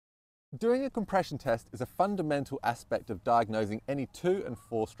Doing a compression test is a fundamental aspect of diagnosing any 2- and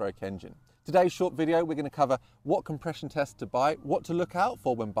 4-stroke engine. Today's short video, we're going to cover what compression test to buy, what to look out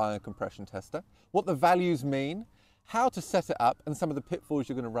for when buying a compression tester, what the values mean, how to set it up, and some of the pitfalls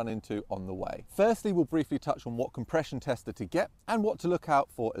you're going to run into on the way. Firstly, we'll briefly touch on what compression tester to get and what to look out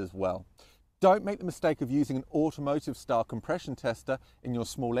for as well. Don't make the mistake of using an automotive style compression tester in your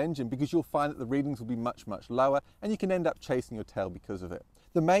small engine, because you'll find that the readings will be much lower and you can end up chasing your tail because of it.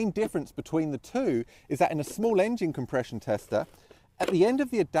 The main difference between the two is that in a small engine compression tester, at the end of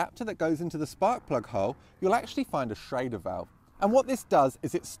the adapter that goes into the spark plug hole, you'll actually find a Schrader valve. And what this does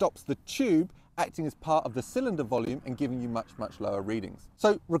is it stops the tube acting as part of the cylinder volume and giving you much lower readings.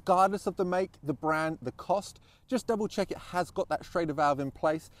 So regardless of the make, the brand, the cost, just double check it has got that Schrader valve in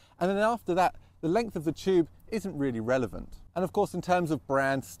place. And then after that, the length of the tube isn't really relevant. And of course, in terms of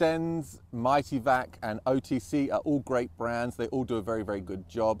brand, Stenz, Mightyvac and OTC are all great brands. They all do a very good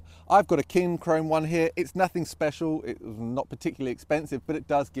job. I've got a King Chrome one here. It's nothing special. It's not particularly expensive, but it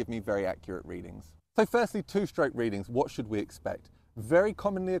does give me very accurate readings. So firstly, 2-stroke readings, what should we expect? Very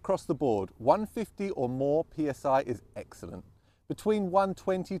commonly across the board, 150 or more PSI is excellent. Between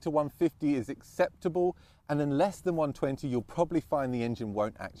 120 to 150 is acceptable, and then less than 120, you'll probably find the engine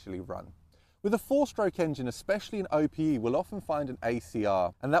won't actually run. With a 4-stroke engine, especially in OPE, we'll often find an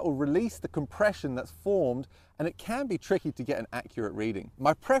ACR, and that will release the compression that's formed, and it can be tricky to get an accurate reading.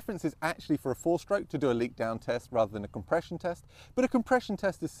 My preference is actually for a 4-stroke to do a leak down test rather than a compression test, but a compression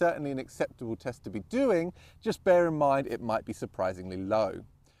test is certainly an acceptable test to be doing. Just bear in mind it might be surprisingly low.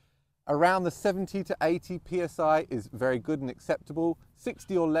 Around the 70 to 80 PSI is very good and acceptable.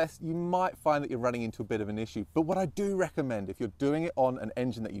 60 or less, you might find that you're running into a bit of an issue. But what I do recommend, if you're doing it on an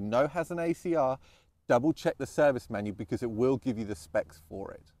engine that you know has an ACR, double check the service manual, because it will give you the specs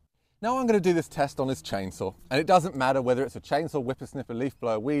for it. Now I'm going to do this test on this chainsaw, and it doesn't matter whether it's a chainsaw, whippersnipper, leaf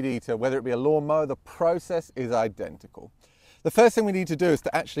blower, weed eater, whether it be a lawnmower, the process is identical. The first thing we need to do is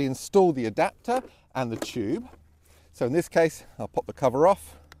to actually install the adapter and the tube. So in this case, I'll pop the cover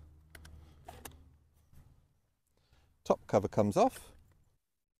off. Top cover comes off.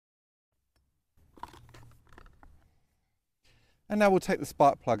 And now we'll take the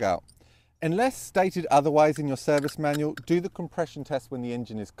spark plug out. Unless stated otherwise in your service manual, do the compression test when the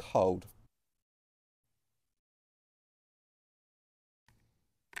engine is cold.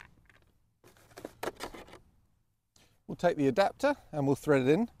 We'll take the adapter and we'll thread it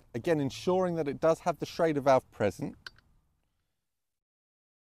in, again ensuring that it does have the Schrader valve present.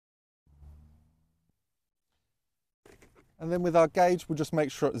 And then with our gauge, we'll just make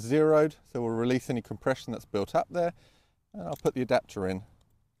sure it's zeroed, so we'll release any compression that's built up there. And I'll put the adapter in,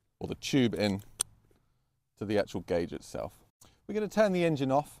 or the tube in, to the actual gauge itself. We're going to turn the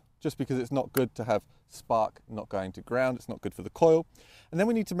engine off, just because it's not good to have spark not going to ground. It's not good for the coil. And then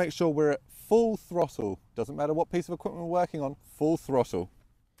we need to make sure we're at full throttle. Doesn't matter what piece of equipment we're working on, full throttle.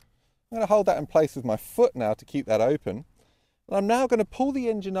 I'm going to hold that in place with my foot now to keep that open. And I'm now going to pull the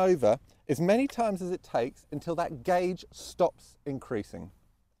engine over as many times as it takes until that gauge stops increasing.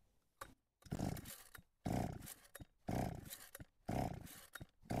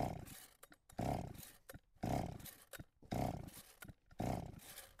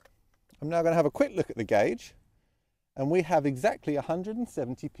 I'm now going to have a quick look at the gauge, and we have exactly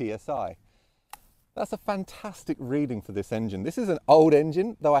 170 PSI. That's a fantastic reading for this engine. This is an old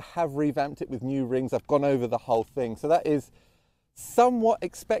engine, though I have revamped it with new rings. I've gone over the whole thing, so that is somewhat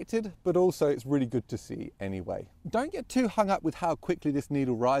expected, but also it's really good to see anyway. Don't get too hung up with how quickly this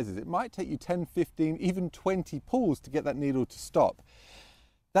needle rises. It might take you 10, 15, even 20 pulls to get that needle to stop.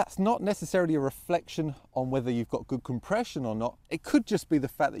 That's not necessarily a reflection on whether you've got good compression or not. It could just be the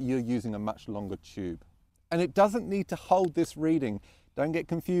fact that you're using a much longer tube. And it doesn't need to hold this reading. Don't get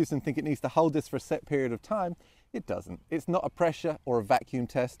confused and think it needs to hold this for a set period of time. It doesn't. It's not a pressure or a vacuum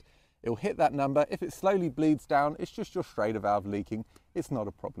test. It'll hit that number. If it slowly bleeds down, it's just your Schrader valve leaking. It's not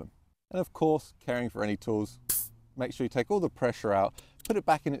a problem. And of course, caring for any tools, make sure you take all the pressure out, put it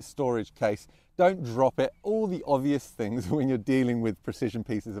back in its storage case. Don't drop it. All the obvious things when you're dealing with precision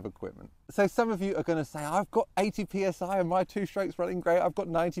pieces of equipment. So some of you are going to say, I've got 80 PSI and my 2-stroke's running great. I've got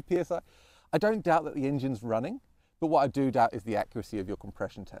 90 PSI. I don't doubt that the engine's running. But what I do doubt is the accuracy of your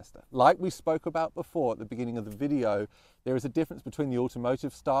compression tester. Like we spoke about before at the beginning of the video, there is a difference between the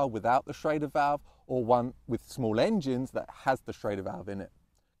automotive style without the Schrader valve or one with small engines that has the Schrader valve in it.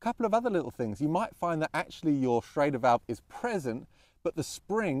 A couple of other little things. You might find that actually your Schrader valve is present, but the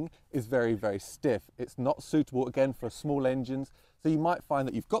spring is very stiff. It's not suitable again for small engines. So you might find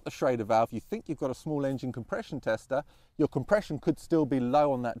that you've got the Schrader valve, you think you've got a small engine compression tester, your compression could still be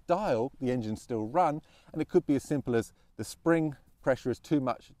low on that dial, the engine still run, and it could be as simple as the spring pressure is too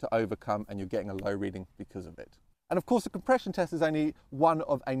much to overcome and you're getting a low reading because of it. And of course, the compression test is only one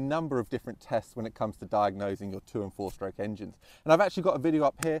of a number of different tests when it comes to diagnosing your 2- and 4-stroke engines. And I've actually got a video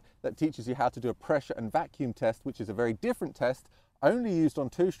up here that teaches you how to do a pressure and vacuum test, which is a very different test, only used on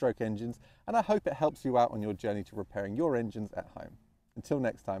 2-stroke engines, and I hope it helps you out on your journey to repairing your engines at home. Until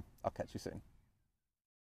next time, I'll catch you soon.